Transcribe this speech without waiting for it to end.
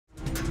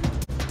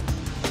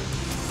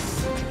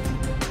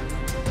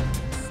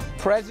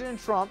President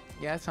Trump,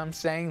 yes, I'm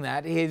saying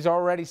that, he's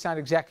already signed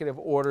executive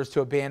orders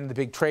to abandon the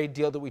big trade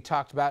deal that we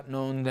talked about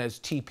known as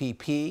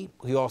TPP.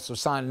 He also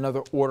signed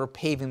another order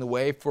paving the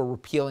way for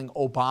repealing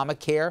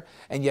Obamacare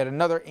and yet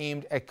another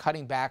aimed at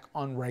cutting back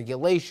on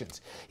regulations.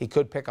 He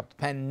could pick up the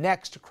pen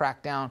next to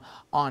crack down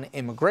on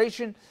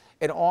immigration.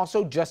 And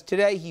also, just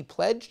today, he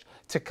pledged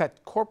to cut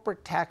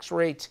corporate tax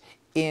rates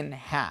in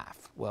half.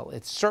 Well,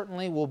 it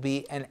certainly will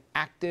be an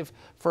active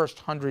first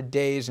 100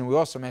 days. And we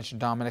also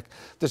mentioned, Dominic,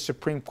 the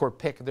Supreme Court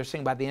pick. They're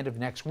saying by the end of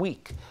next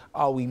week,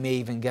 we may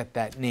even get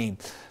that name.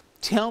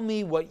 Tell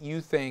me what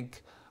you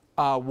think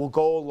will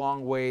go a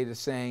long way to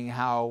saying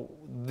how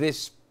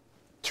this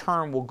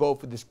term will go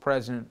for this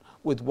president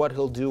with what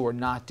he'll do or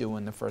not do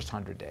in the first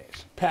 100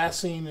 days.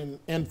 Passing an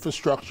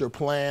infrastructure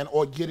plan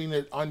or getting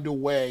it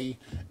underway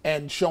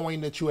and showing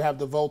that you have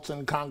the votes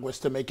in Congress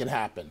to make it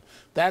happen.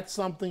 That's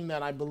something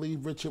that I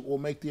believe, Richard, will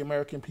make the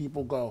American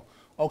people go,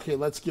 okay,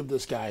 let's give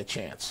this guy a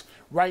chance.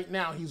 Right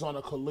now, he's on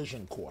a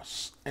collision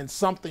course, and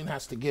something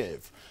has to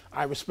give.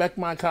 I respect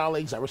my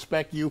colleagues. I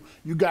respect you.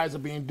 You guys are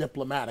being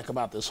diplomatic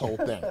about this whole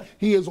thing.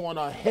 He is on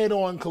a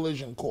head-on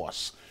collision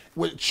course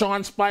with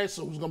Sean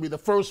Spicer, who's going to be the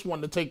first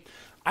one to take.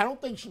 I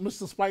don't think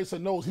Mr. Spicer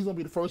knows he's going to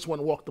be the first one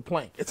to walk the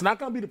plank. It's not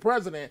going to be the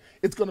president.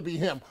 It's going to be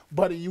him.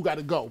 Buddy, you got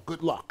to go.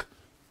 Good luck.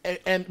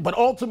 But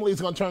ultimately,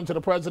 it's going to turn to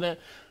the president.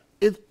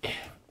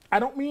 I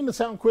don't mean to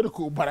sound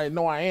critical, but I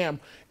know I am.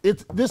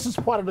 This is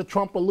part of the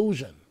Trump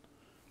illusion.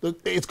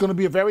 It's going to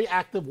be a very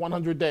active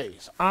 100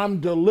 days.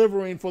 I'm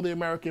delivering for the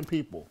American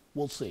people.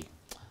 We'll see.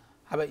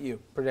 How about you?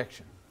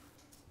 Prediction?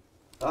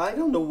 I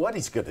don't know what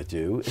he's going to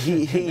do.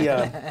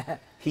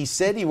 He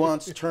said he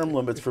wants term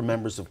limits for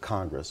members of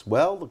Congress.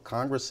 Well, the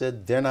Congress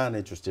said they're not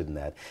interested in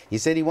that. He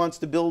said he wants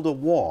to build a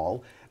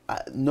wall.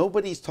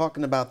 Nobody's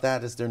talking about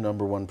that as their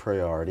 #1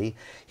 priority.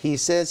 He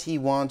says he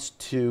wants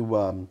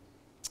to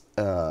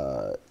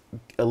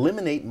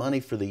eliminate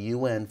money for the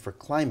UN for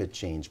climate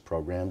change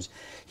programs.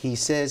 He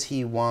says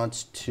he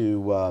wants to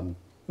well,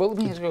 let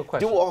me ask you a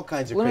question. Do all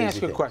kinds of crazy things. Let me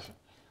ask you a question.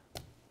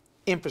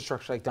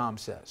 Infrastructure, like Dom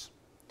says.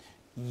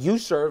 You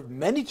served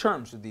many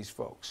terms with these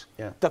folks.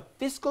 Yeah. The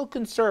fiscal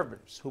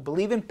conservatives who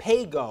believe in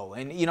pay-go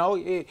and, you know,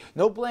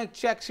 no blank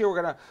checks here.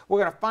 We're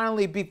gonna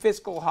finally be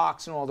fiscal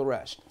hawks and all the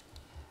rest.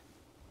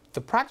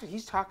 The project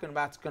he's talking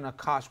about is going to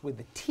cost with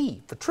the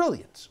T for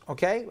trillions.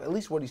 Okay, at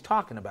least what he's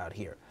talking about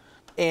here.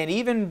 And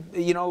even,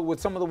 you know, with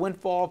some of the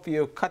windfall, if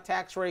you cut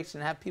tax rates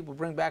and have people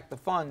bring back the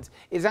funds,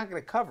 it's not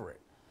going to cover it.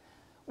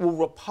 Will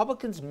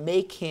Republicans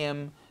make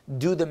him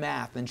do the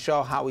math and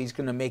show how he's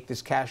going to make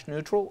this cash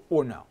neutral,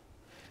 or no?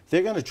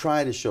 They're going to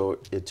try to show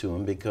it to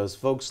him because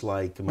folks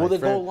like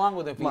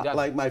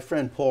my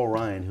friend Paul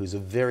Ryan, who's a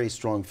very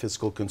strong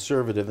fiscal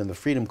conservative in the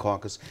Freedom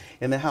Caucus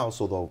in the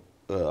House, although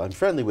I'm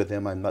friendly with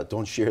them,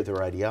 don't share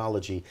their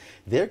ideology.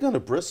 They're going to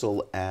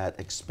bristle at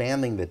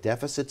expanding the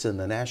deficits and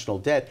the national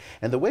debt.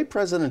 And the way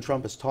President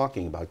Trump is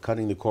talking about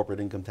cutting the corporate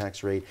income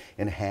tax rate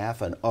in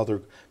half and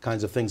other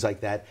kinds of things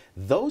like that,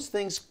 those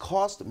things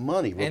cost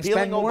money. And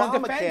spend more on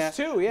defense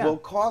too, yeah. Will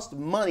cost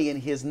money, and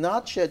he has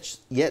not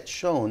yet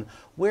shown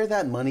where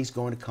that money's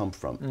going to come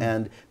from.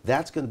 And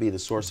that's going to be the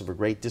source of a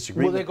great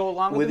disagreement Will they go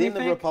along with within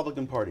the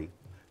Republican Party.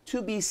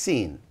 To be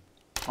seen.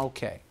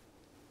 Okay.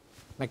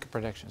 Make a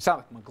prediction. Sound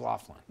like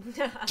McLaughlin.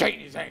 Yeah.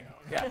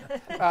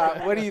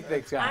 What do you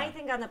think, Scott? I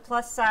think on the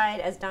plus side,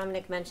 as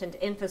Dominic mentioned,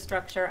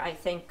 infrastructure, I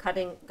think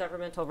cutting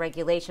governmental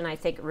regulation, I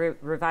think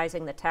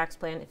revising the tax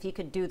plan. If he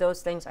could do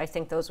those things, I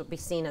think those would be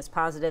seen as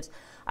positives.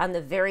 On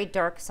the very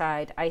dark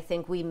side, I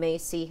think we may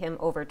see him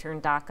overturn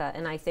DACA,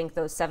 and I think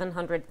those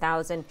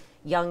 700,000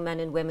 young men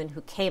and women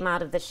who came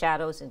out of the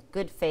shadows in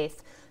good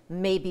faith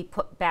may be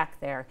put back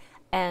there.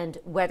 And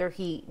whether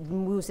he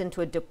moves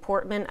into a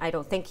deportment, I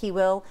don't think he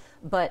will,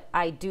 but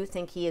I do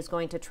think he is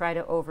going to try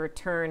to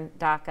overturn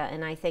DACA,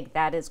 and I think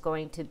that is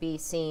going to be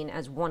seen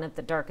as one of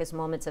the darkest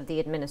moments of the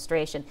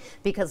administration,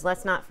 because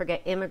let's not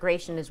forget,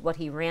 immigration is what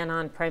he ran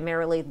on,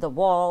 primarily the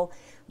wall,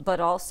 but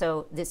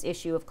also this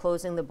issue of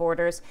closing the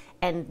borders,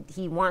 and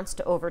he wants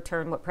to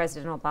overturn what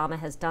President Obama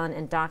has done,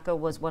 and DACA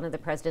was one of the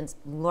president's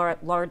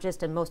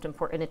largest and most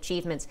important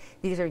achievements.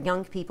 These are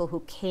young people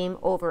who came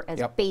over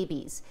as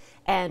babies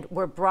and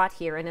were brought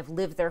here and have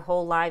lived their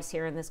whole lives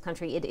here in this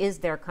country. It is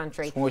their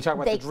country. So when we talk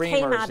about the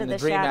Dreamers and the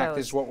Dream Act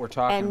is what we're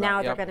talking about. And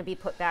now they're going to be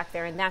put back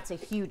there, and that's a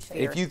huge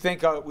fear. If you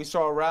think we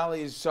saw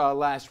rallies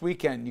last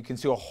weekend, you can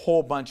see a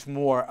whole bunch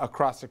more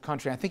across the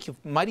country. I think you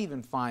might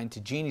even find,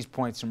 to Jeannie's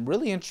point, some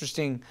really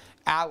interesting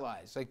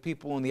allies, like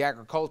people in the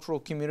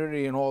agricultural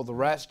community and all the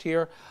rest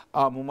here,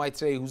 who might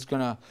say who's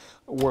going to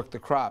work the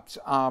crops.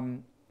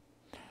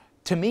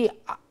 To me,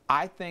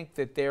 I think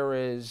that there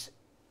is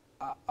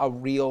a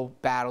real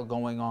battle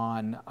going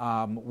on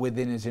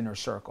within his inner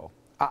circle.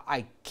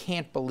 I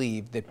can't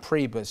believe that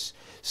Priebus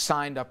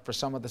signed up for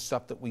some of the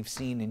stuff that we've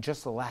seen in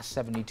just the last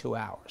 72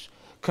 hours.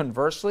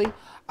 Conversely,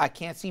 I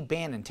can't see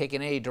Bannon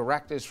taking any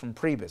directives from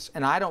Priebus,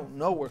 and I don't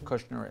know where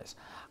Kushner is.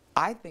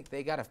 I think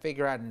they got to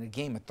figure out in a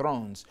Game of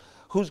Thrones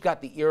who's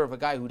got the ear of a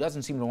guy who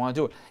doesn't seem to want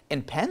to do it.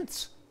 And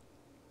Pence,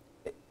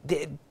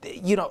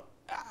 you know,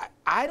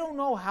 I don't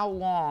know how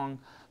long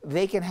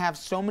they can have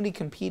so many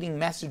competing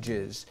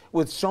messages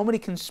with so many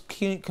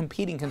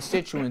competing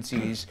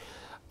constituencies,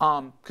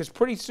 because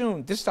pretty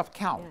soon this stuff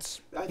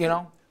counts, you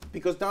know?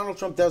 Because Donald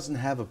Trump doesn't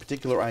have a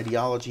particular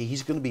ideology.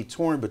 He's going to be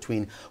torn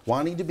between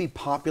wanting to be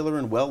popular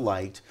and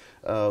well-liked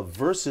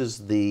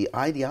versus the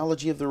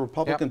ideology of the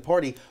Republican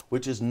Party,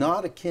 which is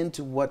not akin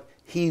to what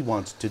he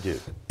wants to do.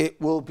 It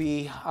will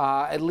be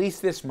at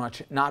least this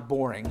much not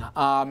boring.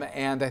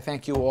 And I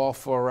thank you all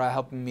for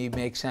helping me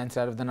make sense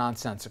out of the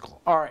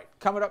nonsensical. All right,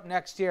 coming up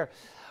next year,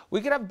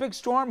 we could have a big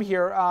storm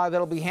here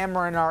that'll be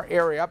hammering our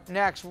area. Up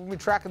next, we'll be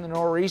tracking the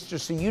nor'easter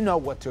so you know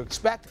what to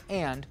expect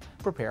and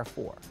prepare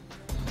for.